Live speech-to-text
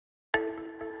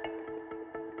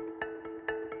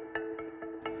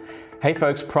Hey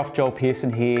folks, Prof. Joel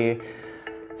Pearson here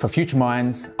for Future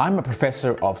Minds. I'm a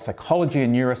professor of psychology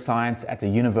and neuroscience at the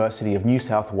University of New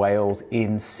South Wales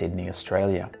in Sydney,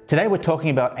 Australia. Today we're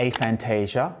talking about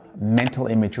aphantasia, mental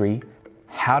imagery,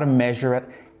 how to measure it,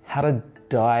 how to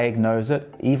diagnose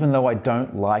it, even though I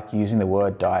don't like using the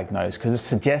word diagnose because it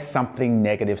suggests something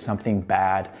negative, something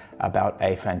bad about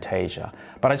aphantasia.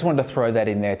 But I just wanted to throw that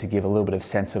in there to give a little bit of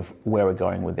sense of where we're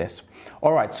going with this.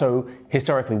 All right, so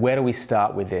historically, where do we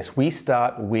start with this? We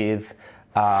start with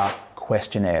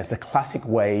questionnaires, the classic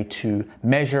way to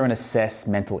measure and assess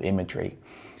mental imagery.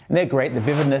 And they're great. The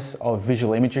vividness of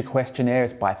visual imagery questionnaire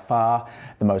is by far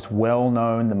the most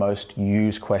well-known, the most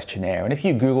used questionnaire. And if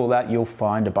you Google that, you'll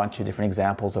find a bunch of different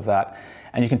examples of that,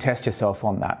 and you can test yourself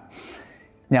on that.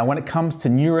 Now, when it comes to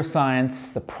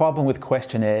neuroscience, the problem with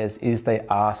questionnaires is they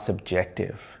are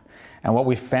subjective. And what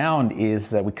we found is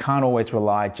that we can't always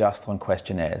rely just on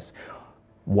questionnaires.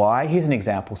 Why? Here's an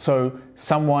example. So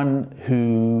someone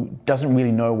who doesn't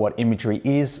really know what imagery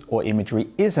is or imagery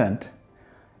isn't,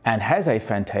 and has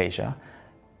aphantasia,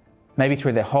 maybe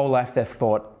through their whole life they've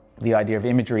thought the idea of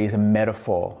imagery is a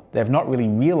metaphor. They've not really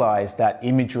realized that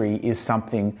imagery is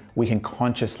something we can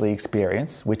consciously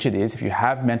experience, which it is. If you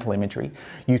have mental imagery,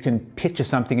 you can picture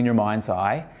something in your mind's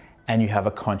eye and you have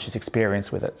a conscious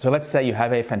experience with it. So let's say you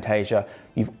have aphantasia,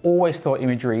 you've always thought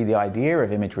imagery, the idea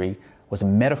of imagery, was a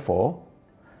metaphor,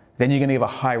 then you're going to give a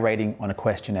high rating on a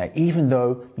questionnaire, even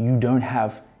though you don't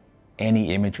have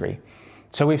any imagery.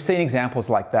 So we've seen examples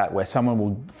like that where someone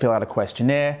will fill out a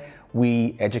questionnaire,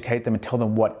 we educate them and tell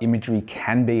them what imagery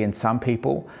can be in some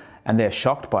people, and they're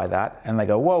shocked by that, and they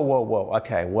go, whoa,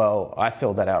 okay, well, I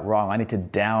filled that out wrong. I need to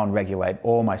down-regulate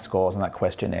all my scores on that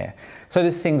questionnaire. So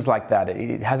there's things like that.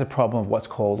 It has a problem of what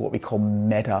we call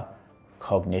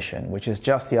metacognition, which is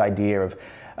just the idea of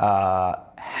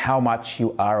how much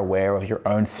you are aware of your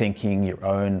own thinking, your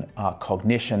own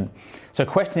cognition. So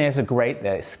questionnaires are great,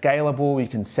 they're scalable, you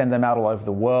can send them out all over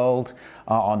the world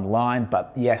online,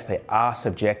 but yes, they are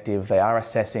subjective, they are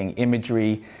assessing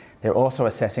imagery, they're also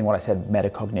assessing what I said,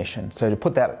 metacognition. So to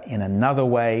put that in another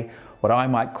way, what I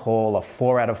might call a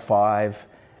 4 out of 5,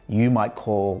 you might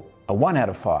call a 1 out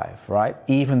of 5, right?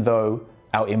 Even though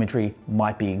our imagery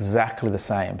might be exactly the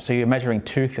same. So you're measuring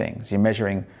two things. You're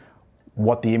measuring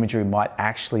what the imagery might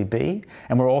actually be,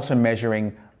 and we're also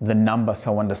measuring the number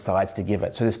someone decides to give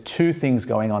it. So there's two things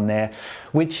going on there,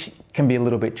 which can be a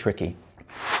little bit tricky.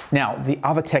 Now, the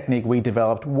other technique we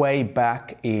developed way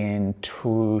back in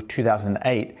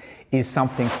 2008 is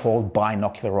something called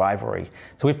binocular rivalry.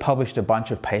 So we've published a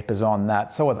bunch of papers on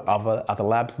that, so have other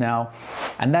labs now,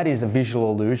 and that is a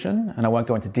visual illusion, and I won't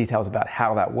go into details about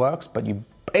how that works, but you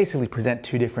basically present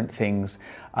two different things,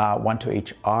 one to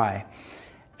each eye.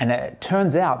 And it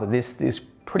turns out that this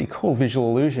pretty cool visual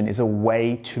illusion is a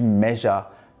way to measure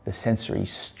the sensory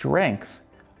strength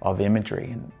of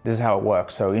imagery. And this is how it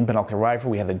works. So in binocular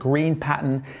rivalry, we have a green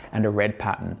pattern and a red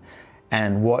pattern.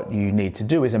 And what you need to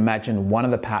do is imagine one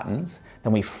of the patterns,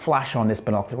 then we flash on this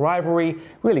binocular rivalry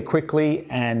really quickly.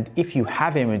 And if you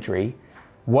have imagery,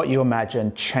 what you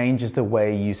imagine changes the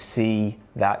way you see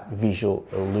that visual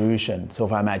illusion. So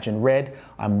if I imagine red,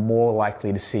 I'm more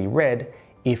likely to see red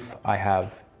if I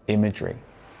have imagery.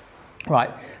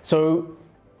 Right, so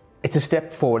it's a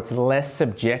step forward, it's less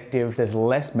subjective, there's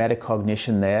less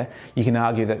metacognition there. You can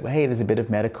argue that, hey, there's a bit of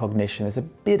metacognition, there's a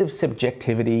bit of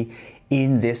subjectivity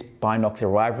in this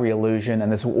binocular rivalry illusion,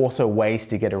 and there's also ways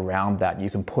to get around that.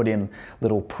 You can put in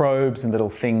little probes and little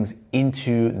things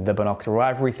into the binocular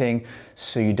rivalry thing,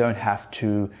 so you don't have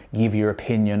to give your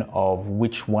opinion of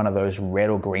which one of those red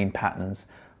or green patterns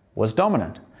was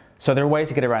dominant. So there are ways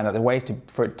to get around that, there are ways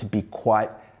for it to be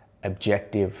quite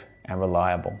objective and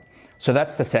reliable. So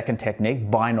that's the second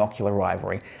technique, binocular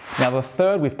rivalry. Now the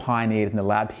third we've pioneered in the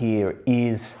lab here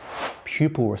is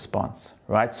pupil response,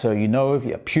 right? So you know if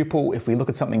your pupil, if we look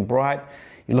at something bright,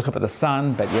 you look up at the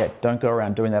sun, but yet don't go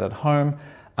around doing that at home.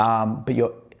 But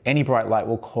any bright light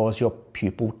will cause your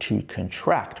pupil to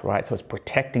contract, right? So it's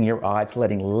protecting your eye, it's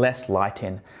letting less light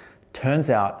in.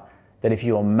 Turns out that if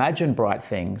you imagine bright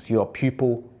things, your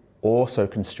pupil also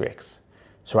constricts.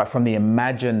 So right from the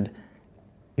imagined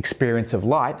experience of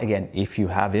light, again, if you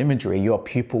have imagery, your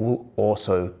pupil will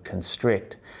also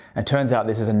constrict. And it turns out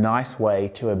this is a nice way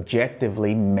to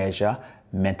objectively measure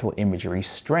mental imagery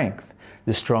strength.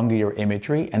 The stronger your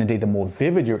imagery, and indeed the more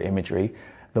vivid your imagery,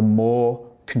 the more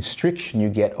constriction you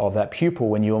get of that pupil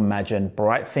when you imagine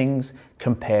bright things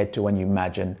compared to when you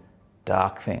imagine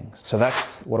dark things. So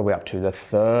that's what are we up to, the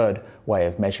third way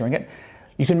of measuring it.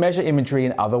 You can measure imagery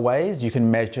in other ways. You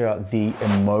can measure the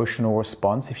emotional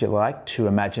response, if you like, to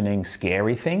imagining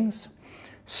scary things.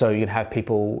 So you can have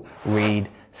people read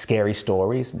scary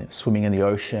stories, swimming in the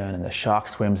ocean and the shark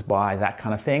swims by, that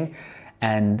kind of thing,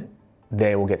 and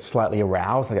they will get slightly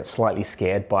aroused, they get slightly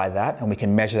scared by that, and we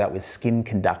can measure that with skin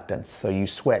conductance. So you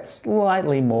sweat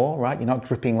slightly more, right? You're not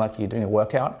dripping like you're doing a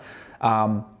workout.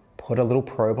 Put a little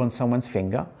probe on someone's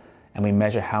finger, and we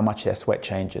measure how much their sweat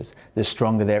changes. The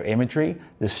stronger their imagery,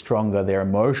 the stronger their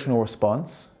emotional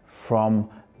response from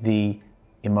the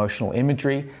emotional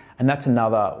imagery, and that's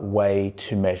another way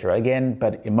to measure it. Again,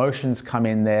 but emotions come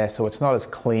in there, so it's not as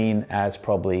clean as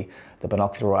probably the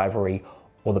binocular rivalry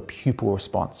or the pupil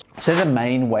response. So they're the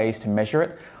main ways to measure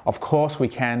it. Of course, we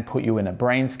can put you in a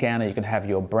brain scanner. You can have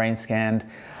your brain scanned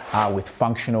with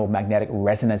functional magnetic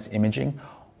resonance imaging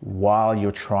while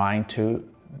you're trying to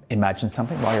imagine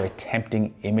something, while you're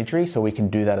attempting imagery. So we can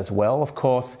do that as well. Of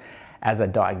course, as a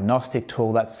diagnostic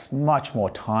tool, that's much more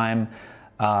time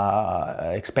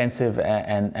expensive,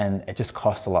 and it just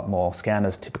costs a lot more.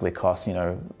 Scanners typically cost,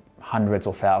 hundreds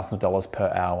or thousands of dollars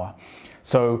per hour.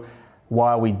 So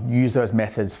while we use those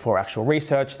methods for actual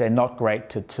research, they're not great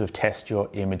to sort of test your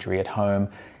imagery at home.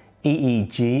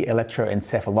 EEG,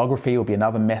 electroencephalography, will be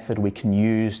another method we can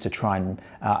use to try and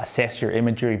assess your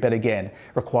imagery, but again,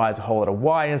 requires a whole lot of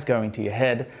wires going to your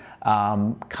head,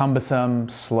 cumbersome,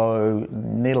 slow,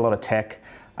 need a lot of tech.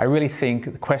 I really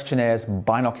think the questionnaires,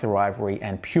 binocular rivalry,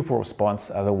 and pupil response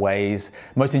are the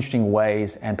most interesting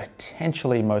ways, and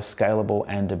potentially most scalable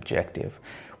and objective.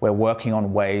 We're working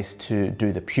on ways to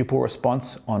do the pupil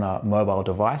response on a mobile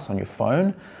device, on your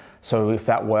phone. So if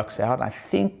that works out, I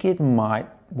think it might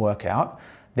work out,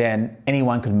 then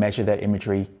anyone could measure their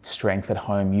imagery strength at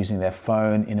home using their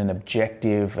phone in an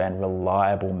objective and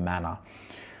reliable manner.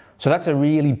 So that's a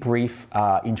really brief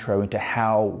intro into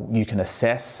how you can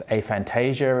assess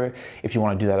aphantasia. If you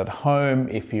want to do that at home,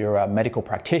 if you're a medical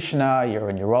practitioner, you're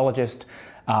a neurologist,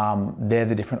 they're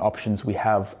the different options we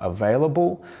have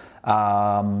available.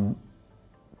 But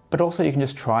also you can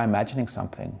just try imagining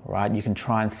something, right? You can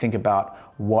try and think about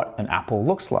what an apple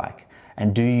looks like.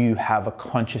 And do you have a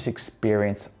conscious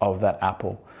experience of that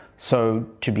apple? So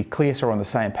to be clear, so we're on the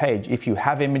same page, if you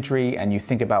have imagery and you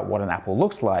think about what an apple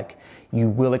looks like, you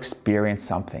will experience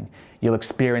something. You'll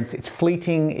experience, it's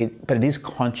fleeting, but it is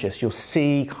conscious. You'll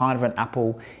see kind of an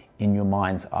apple in your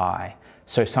mind's eye.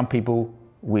 So some people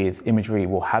with imagery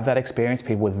will have that experience.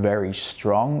 People with very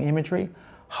strong imagery,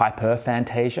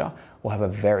 hyperphantasia, will have a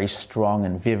very strong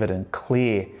and vivid and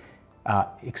clear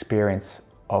experience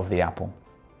of the apple.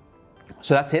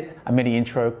 So that's it, a mini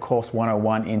intro, course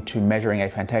 101 into measuring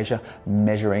aphantasia,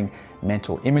 measuring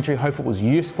mental imagery. Hope it was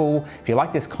useful. If you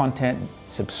like this content,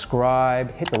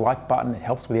 subscribe, hit the like button. It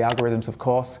helps with the algorithms, of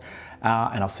course,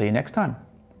 and I'll see you next time.